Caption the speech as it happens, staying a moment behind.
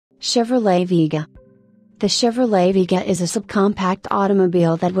Chevrolet Vega. The Chevrolet Vega is a subcompact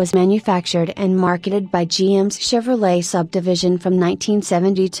automobile that was manufactured and marketed by GM's Chevrolet subdivision from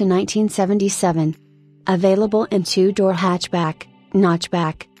 1970 to 1977. Available in two-door hatchback,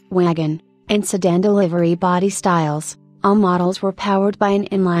 notchback, wagon, and sedan delivery body styles, all models were powered by an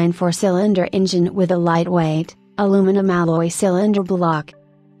inline four-cylinder engine with a lightweight, aluminum alloy cylinder block.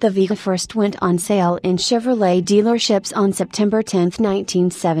 The Vega first went on sale in Chevrolet dealerships on September 10,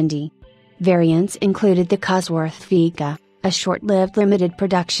 1970. Variants included the Cosworth Vega, a short-lived limited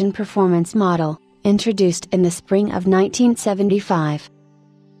production performance model, introduced in the spring of 1975.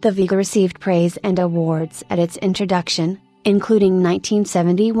 The Vega received praise and awards at its introduction, including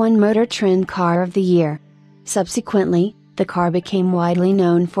 1971 Motor Trend Car of the Year. Subsequently, the car became widely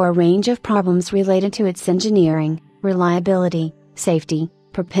known for a range of problems related to its engineering, reliability, safety,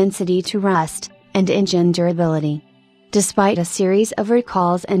 propensity to rust, and engine durability. Despite a series of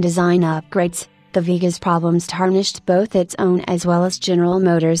recalls and design upgrades, the Vega's problems tarnished both its own as well as General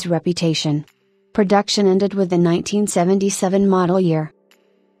Motors' reputation. Production ended with the 1977 model year.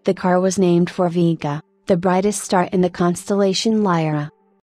 The car was named for Vega, the brightest star in the constellation Lyra.